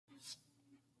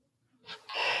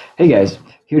Hey guys,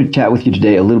 here to chat with you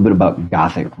today a little bit about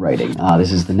Gothic writing.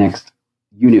 This is the next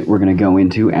unit we're going to go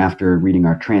into after reading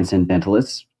our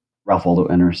Transcendentalists, Ralph Waldo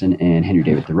Emerson and Henry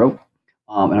David Thoreau.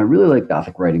 And I really like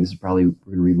Gothic writing. This is probably,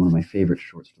 we're going to read one of my favorite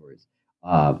short stories,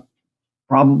 uh,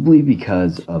 probably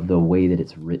because of the way that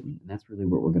it's written. And that's really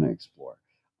what we're going to explore.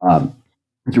 Um,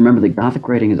 let's remember that Gothic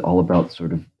writing is all about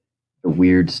sort of the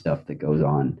weird stuff that goes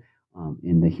on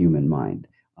in the human mind.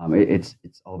 It's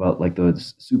all about like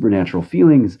those supernatural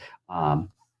feelings and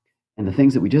the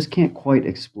things that we just can't quite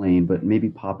explain, but maybe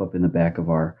pop up in the back of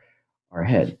our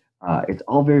head. It's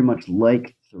all very much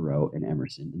like Thoreau and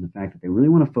Emerson in the fact that they really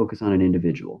want to focus on an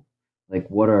individual. Like,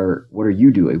 what are you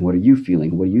doing? What are you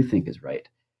feeling? What do you think is right?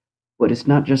 But it's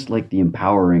not just like the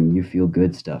empowering, you feel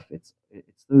good stuff. It's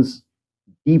those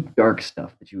deep, dark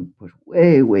stuff that you push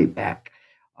way, way back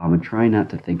and try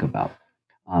not to think about.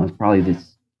 It's probably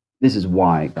this. This is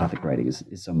why Gothic writing is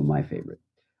some of my favorite.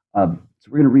 So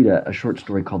we're going to read a short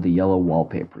story called "The Yellow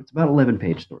Wallpaper." It's about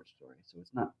 11-page short story, so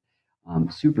it's not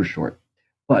super short,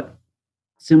 but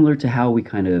similar to how we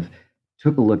kind of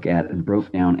took a look at and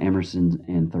broke down Emerson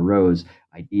and Thoreau's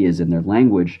ideas and their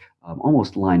language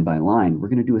almost line by line. We're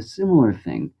going to do a similar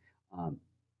thing um,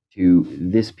 to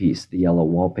this piece, "The Yellow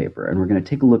Wallpaper," and we're going to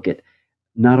take a look at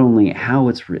not only how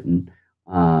it's written,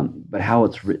 but how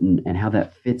it's written and how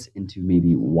that fits into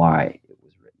maybe why it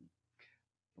was written.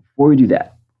 Before we do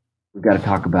that, we've got to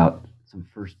talk about some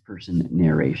first person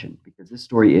narration because this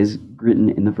story is written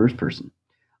in the first person.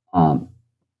 Um,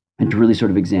 and to really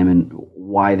sort of examine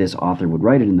why this author would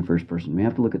write it in the first person, we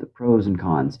have to look at the pros and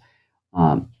cons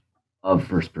um, of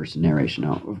first person narration.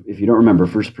 Now, if you don't remember,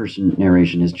 first person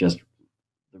narration is just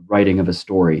the writing of a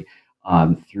story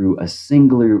through a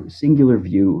singular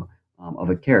view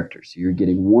of a character. So you're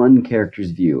getting one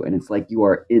character's view, and it's like you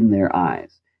are in their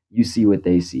eyes. You see what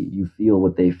they see, you feel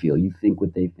what they feel, you think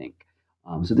what they think.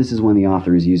 So this is when the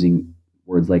author is using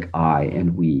words like I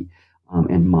and we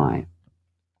and my.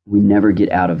 We never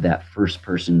get out of that first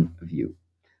person view,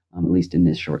 at least in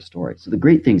this short story. So the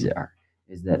great things are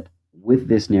is that with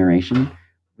this narration,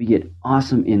 we get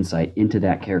awesome insight into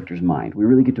that character's mind. We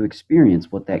really get to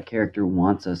experience what that character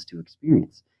wants us to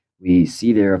experience. We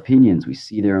see their opinions, we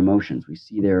see their emotions, we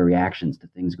see their reactions to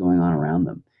things going on around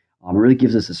them. It really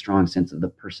gives us a strong sense of the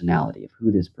personality of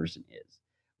who this person is.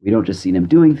 We don't just see them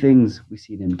doing things, we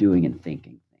see them doing and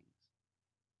thinking things.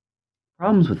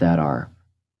 Problems with that are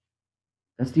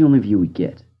that's the only view we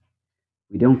get.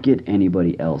 We don't get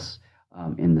anybody else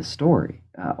in the story,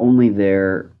 only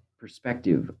their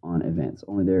perspective on events,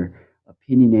 only their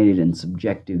opinionated and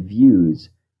subjective views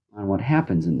on what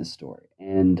happens in the story.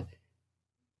 And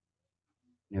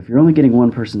if you're only getting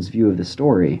one person's view of the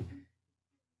story,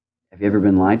 have you ever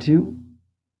been lied to?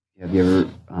 Have you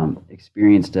ever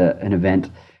experienced an event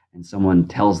and someone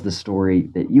tells the story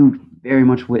that you very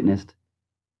much witnessed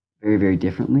very, very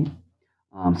differently?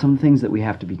 Some things that we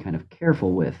have to be kind of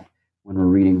careful with when we're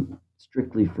reading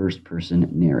strictly first person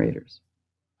narrators.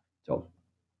 So,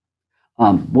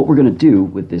 what we're going to do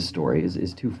with this story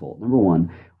is twofold. Number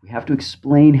one, we have to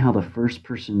explain how the first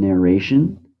person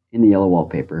narration in the Yellow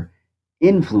Wallpaper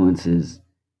influences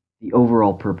the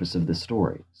overall purpose of the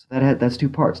story. So that's two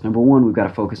parts. Number one, we've got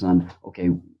to focus on, okay,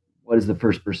 what is the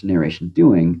first person narration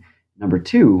doing? Number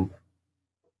two,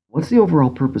 what's the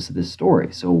overall purpose of this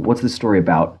story? So what's the story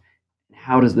about? And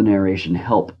how does the narration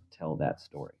help tell that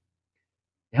story?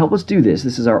 To help us do this,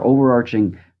 this is our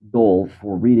overarching goal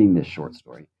for reading this short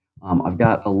story. I've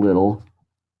got a little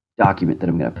document that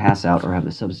I'm going to pass out or have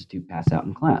the substitute pass out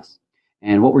in class.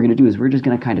 And what we're going to do is we're just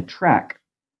going to kind of track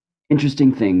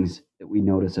interesting things that we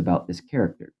notice about this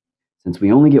character. Since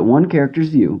we only get one character's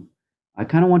view, I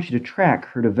kind of want you to track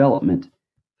her development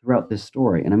throughout this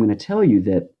story. And I'm going to tell you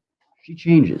that she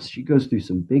changes. She goes through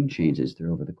some big changes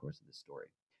through over the course of the story.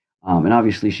 And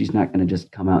obviously, she's not going to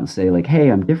just come out and say, like,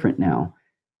 hey, I'm different now.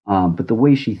 But the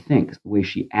way she thinks, the way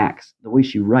she acts, the way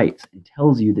she writes and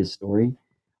tells you this story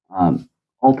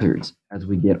alters as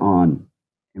we get on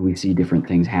and we see different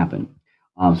things happen.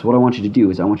 So what I want you to do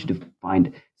is I want you to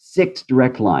find 6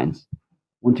 direct lines,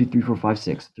 1, 2, 3, 4, 5,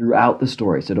 6, throughout the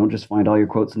story. So don't just find all your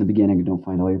quotes in the beginning and don't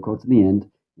find all your quotes in the end.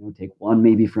 Take one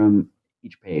maybe from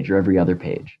each page or every other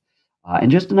page. And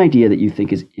just an idea that you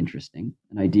think is interesting,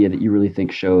 an idea that you really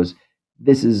think shows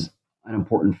this is an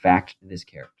important fact to this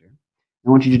character. I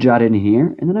want you to jot it in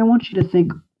here, and then I want you to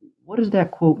think, what does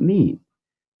that quote mean?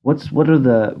 What's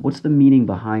the meaning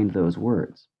behind those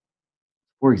words?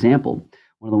 For example,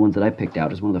 one of the ones that I picked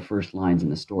out is one of the first lines in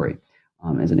the story,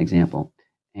 as an example.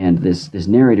 And this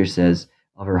narrator says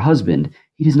of her husband,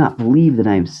 "He does not believe that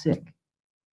I am sick."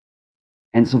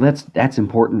 And so that's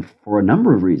important for a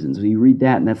number of reasons. You read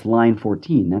that, and that's line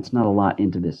 14. That's not a lot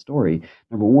into this story.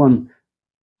 Number one,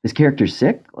 this character's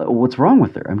sick. What's wrong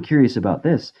with her? I'm curious about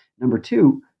this. Number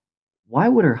two, why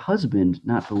would her husband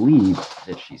not believe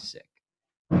that she's sick?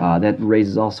 That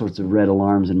raises all sorts of red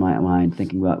alarms in my mind,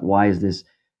 thinking about why is this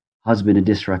husband a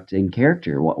disrupting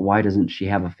character? Why doesn't she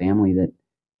have a family that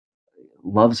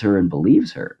loves her and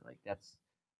believes her? Like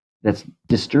that's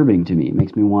disturbing to me. It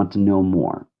makes me want to know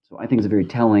more. So I think it's a very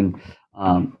telling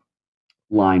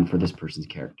line for this person's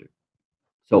character.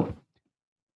 So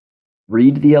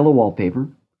read the yellow wallpaper,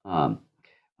 and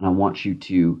I want you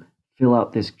to fill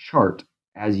out this chart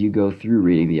as you go through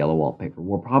reading the yellow wallpaper.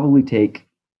 We'll probably take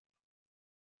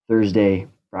Thursday,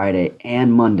 Friday,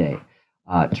 and Monday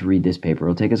to read this paper.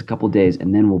 It'll take us a couple days,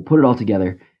 and then we'll put it all together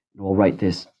and we'll write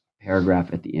this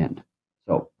paragraph at the end.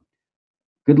 So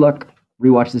good luck.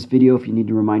 Rewatch this video if you need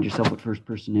to remind yourself what first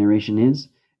person narration is,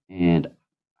 and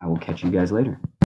I will catch you guys later.